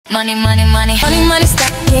Money, money, money, money, money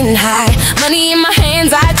stacking high. Money in my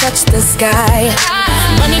hands, I touch the sky.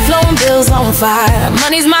 Money flowing, bills on fire.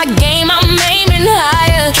 Money's my game, I'm aiming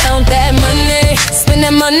higher. Count that money, spend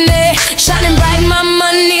that money, shining bright, my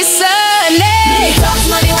money sunny. Money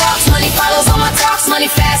talks, money walks, money follows all my talks.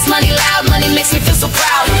 Money fast, money loud, money makes me feel so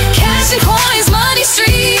proud. Cash and coins, money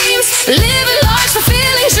streams, living large,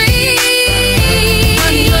 fulfilling dreams.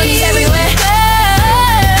 Money, money's everywhere.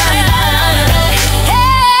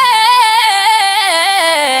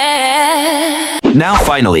 Now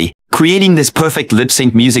finally, creating this perfect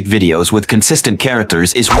lip-sync music videos with consistent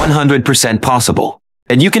characters is 100% possible.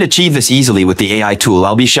 And you can achieve this easily with the AI tool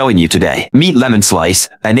I'll be showing you today. Meet Lemon Slice,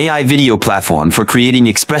 an AI video platform for creating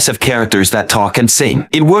expressive characters that talk and sing.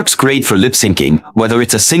 It works great for lip-syncing, whether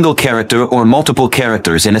it's a single character or multiple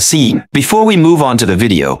characters in a scene. Before we move on to the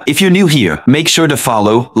video, if you're new here, make sure to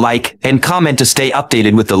follow, like, and comment to stay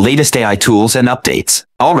updated with the latest AI tools and updates.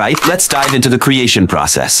 Alright, let's dive into the creation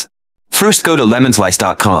process. First, go to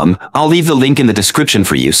lemonslice.com. I'll leave the link in the description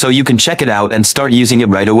for you so you can check it out and start using it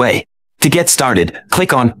right away. To get started,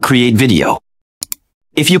 click on Create Video.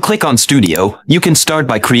 If you click on Studio, you can start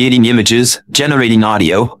by creating images, generating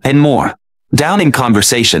audio, and more. Down in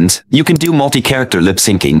Conversations, you can do multi-character lip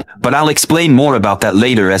syncing, but I'll explain more about that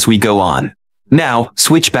later as we go on. Now,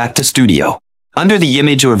 switch back to Studio. Under the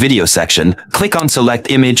Image or Video section, click on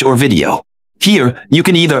Select Image or Video. Here, you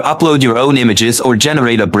can either upload your own images or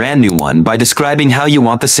generate a brand new one by describing how you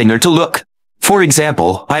want the singer to look. For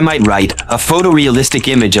example, I might write a photorealistic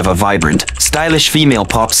image of a vibrant, stylish female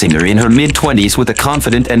pop singer in her mid-20s with a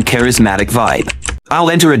confident and charismatic vibe.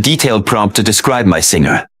 I'll enter a detailed prompt to describe my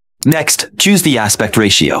singer. Next, choose the aspect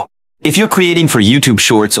ratio. If you're creating for YouTube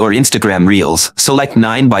Shorts or Instagram Reels, select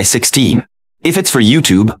 9:16. If it's for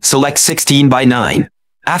YouTube, select 16:9.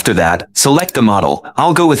 After that, select the model.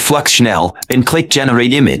 I'll go with Flux Schnell and click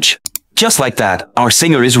Generate Image. Just like that, our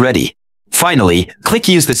singer is ready. Finally, click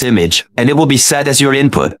Use this image, and it will be set as your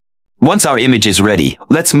input. Once our image is ready,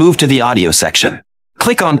 let's move to the audio section.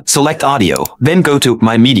 Click on Select Audio, then go to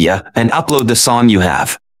My Media and upload the song you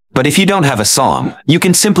have. But if you don't have a song, you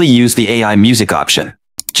can simply use the AI music option.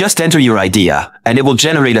 Just enter your idea, and it will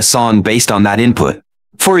generate a song based on that input.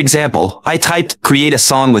 For example, I typed, create a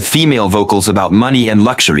song with female vocals about money and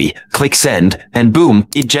luxury, click send, and boom,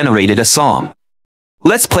 it generated a song.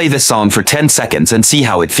 Let's play this song for 10 seconds and see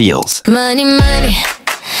how it feels. Money, money,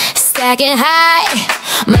 stacking high.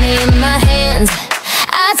 Money in my hands,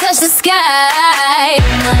 I touch the sky.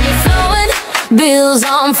 Money flowing, bills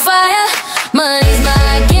on fire. Money's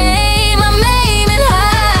my game, I'm aiming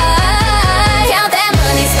high. Count that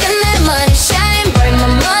money, spend that money, shine bright, my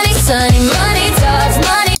money, sunny money.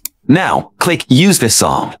 Now, click Use this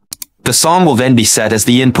song. The song will then be set as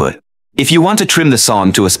the input. If you want to trim the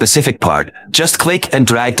song to a specific part, just click and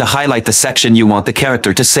drag to highlight the section you want the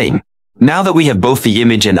character to sing. Now that we have both the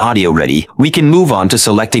image and audio ready, we can move on to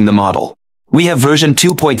selecting the model. We have version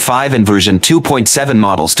 2.5 and version 2.7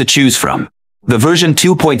 models to choose from. The version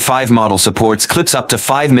 2.5 model supports clips up to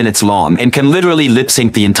 5 minutes long and can literally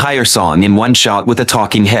lip-sync the entire song in one shot with a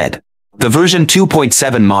talking head. The version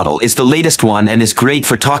 2.7 model is the latest one and is great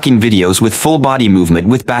for talking videos with full body movement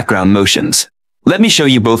with background motions. Let me show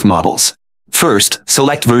you both models. First,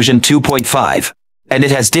 select version 2.5, and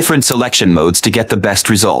it has different selection modes to get the best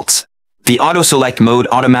results. The auto select mode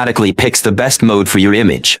automatically picks the best mode for your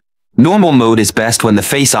image. Normal mode is best when the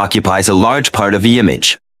face occupies a large part of the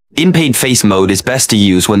image. In-paint face mode is best to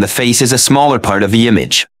use when the face is a smaller part of the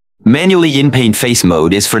image. Manually in-paint face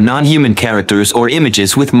mode is for non-human characters or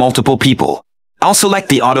images with multiple people. I'll select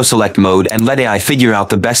the auto-select mode and let AI figure out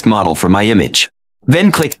the best model for my image.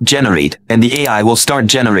 Then click Generate, and the AI will start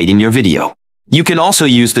generating your video. You can also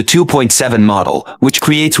use the 2.7 model, which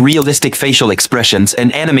creates realistic facial expressions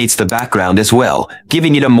and animates the background as well,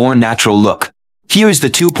 giving it a more natural look. Here is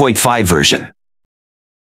the 2.5 version.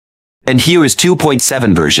 And here is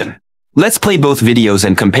 2.7 version. Let's play both videos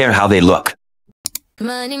and compare how they look.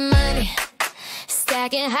 Money, money,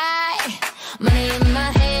 stacking high. Money in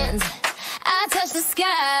my hands, I touch the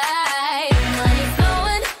sky. Money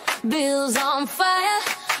flowing, bills on fire.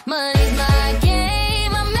 Money's my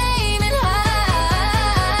game, I'm aiming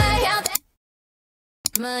high.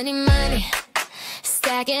 Money, money,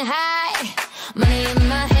 stacking high. Money in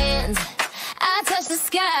my hands, I touch the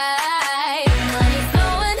sky. Money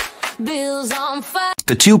flowing, bills on fire.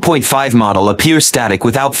 The 2.5 model appears static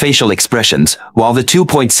without facial expressions, while the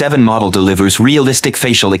 2.7 model delivers realistic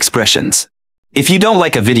facial expressions. If you don't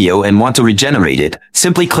like a video and want to regenerate it,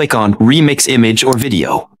 simply click on Remix Image or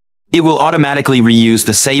Video. It will automatically reuse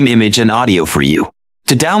the same image and audio for you.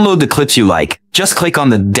 To download the clips you like, just click on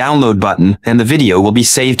the download button and the video will be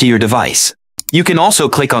saved to your device. You can also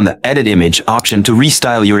click on the edit image option to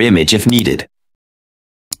restyle your image if needed.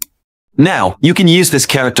 Now, you can use this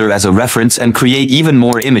character as a reference and create even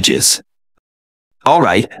more images.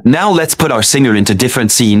 Alright, now let's put our singer into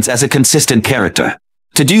different scenes as a consistent character.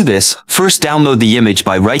 To do this, first download the image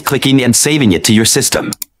by right-clicking and saving it to your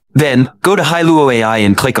system. Then, go to Suno AI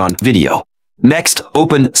and click on Video. Next,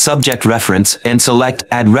 open Subject Reference and select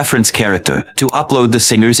Add Reference Character to upload the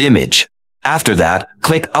singer's image. After that,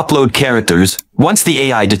 click Upload Characters. Once the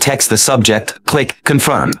AI detects the subject, click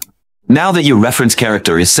Confirm. Now that your reference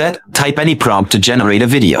character is set, type any prompt to generate a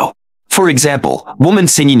video. For example, woman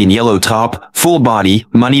singing in yellow top, full body,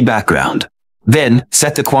 money background. Then,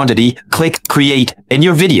 set the quantity, click Create, and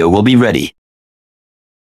your video will be ready.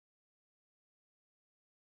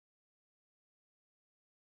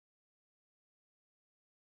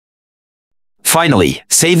 Finally,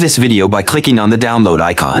 save this video by clicking on the download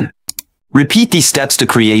icon. Repeat these steps to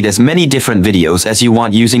create as many different videos as you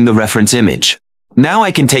want using the reference image. Now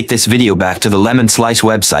I can take this video back to the Lemon Slice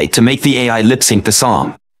website to make the AI lip sync the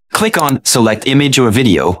song. Click on Select Image or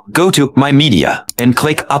Video, go to My Media, and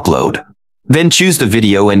click Upload. Then choose the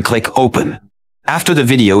video and click Open. After the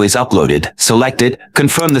video is uploaded, select it,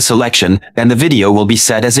 confirm the selection, and the video will be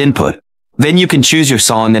set as input. Then you can choose your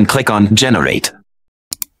song and click on Generate.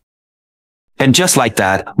 And just like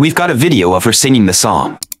that, we've got a video of her singing the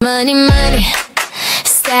song. Money, money,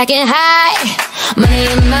 stacking high,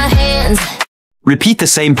 money in my hands. Repeat the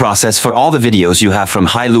same process for all the videos you have from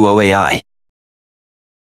Suno AI.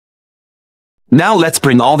 Now let's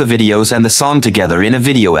bring all the videos and the song together in a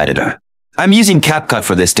video editor. I'm using CapCut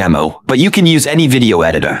for this demo, but you can use any video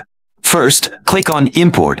editor. First, click on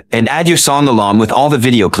Import and add your song along with all the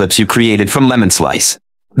video clips you created from Lemon Slice.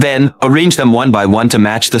 Then, arrange them one by one to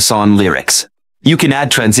match the song lyrics. You can add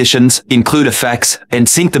transitions, include effects, and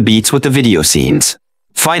sync the beats with the video scenes.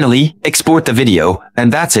 Finally, export the video,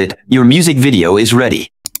 and that's it, your music video is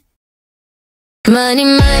ready. Money,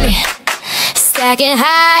 money, stacking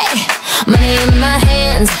high, money in my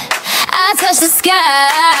hands. I touch the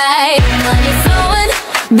sky, money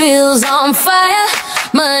flowing, bills on fire.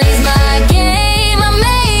 Money's my game, I'm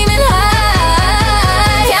aiming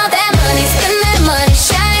high. Count that money, spend that money,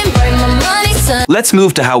 shine bright, my money sun. Let's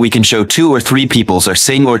move to how we can show 2 or 3 peoples or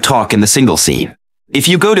sing or talk in the single scene. If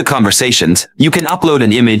you go to Conversations, you can upload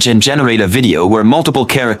an image and generate a video where multiple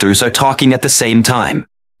characters are talking at the same time.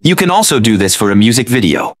 You can also do this for a music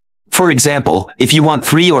video. For example, if you want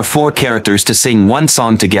 3 or 4 characters to sing one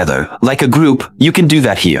song together, like a group, you can do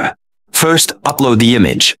that here. First, upload the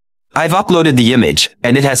image. I've uploaded the image,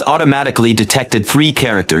 and it has automatically detected 3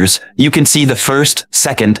 characters. You can see the first,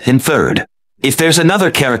 second, and third. If there's another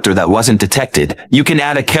character that wasn't detected, you can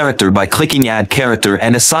add a character by clicking Add Character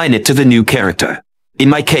and assign it to the new character. In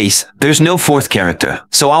my case, there's no 4th character,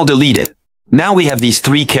 so I'll delete it. Now we have these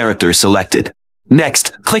 3 characters selected.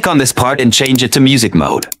 Next, click on this part and change it to music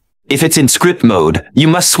mode. If it's in script mode, you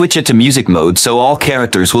must switch it to music mode so all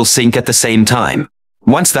characters will sync at the same time.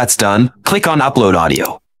 Once that's done, click on Upload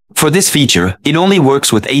Audio. For this feature, it only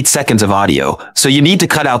works with 8 seconds of audio, so you need to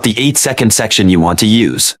cut out the 8-second section you want to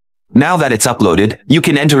use. Now that it's uploaded, you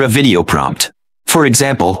can enter a video prompt. For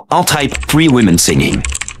example, I'll type 3 women singing.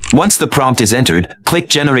 Once the prompt is entered, click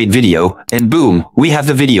Generate Video, and boom, we have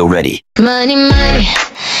the video ready. Money, money,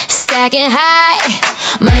 stacking high,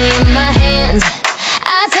 money in my hands.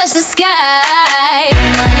 I touch the sky,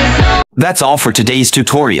 money flowing. That's all for today's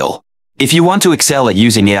tutorial. If you want to excel at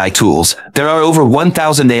using AI tools, there are over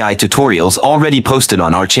 1,000 AI tutorials already posted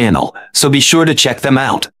on our channel, so be sure to check them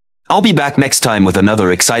out. I'll be back next time with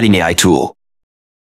another exciting AI tool.